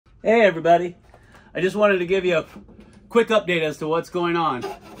Hey everybody, I just wanted to give you a quick update as to what's going on.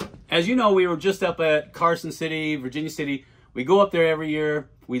 As you know, we were just up at Carson City, Virginia City. We go up there every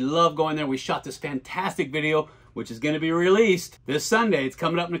year. We love going there. We shot this fantastic video, which is going to be released this Sunday. It's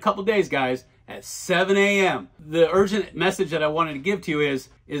coming up in a couple days, guys, at 7 a.m. The urgent message that I wanted to give to you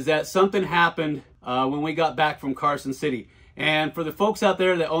is that something happened when we got back from Carson City. And for the folks out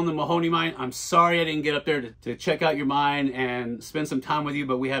there that own the Mahoney mine, I'm sorry I didn't get up there to check out your mine and spend some time with you,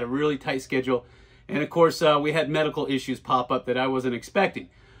 but we had a really tight schedule. And of course, we had medical issues pop up that I wasn't expecting.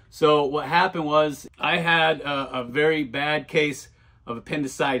 So what happened was I had a very bad case of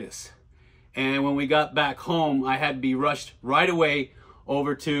appendicitis. And when we got back home, I had to be rushed right away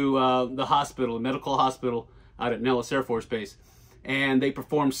over to the hospital, the medical hospital out at Nellis Air Force Base. And they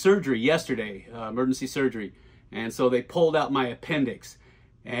performed surgery yesterday, emergency surgery. And so they pulled out my appendix.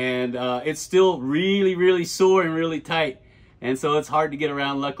 And it's still really, really sore and really tight. And so it's hard to get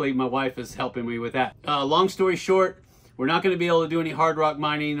around. Luckily, my wife is helping me with that. Long story short, we're not going to be able to do any hard rock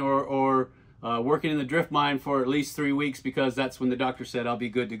mining or working in the drift mine for at least 3 weeks, because that's when the doctor said I'll be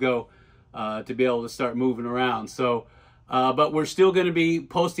good to go to be able to start moving around. So, but we're still going to be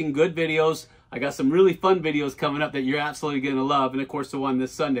posting good videos. I got some really fun videos coming up that you're absolutely going to love. And of course, the one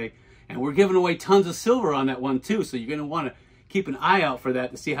this Sunday. And we're giving away tons of silver on that one too. So you're going to want to keep an eye out for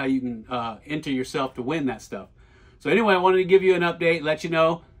that to see how you can enter yourself to win that stuff. So anyway, I wanted to give you an update, let you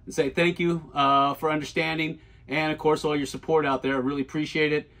know, and say thank you for understanding. And of course, all your support out there. I really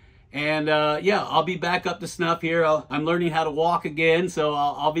appreciate it. And yeah, I'll be back up to snuff here. I'm learning how to walk again, so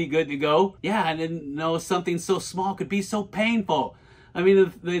I'll be good to go. Yeah, I didn't know something so small could be so painful. I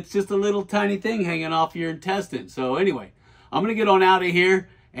mean, it's just a little tiny thing hanging off your intestine. So anyway, I'm going to get on out of here.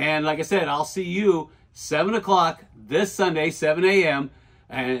 And like I said, I'll see you 7 o'clock this Sunday, 7 a.m.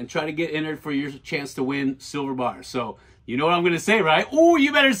 and try to get entered for your chance to win silver bars. So you know what I'm going to say, right? Oh,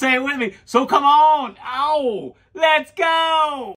 you better say it with me. So come on. Ow, let's go.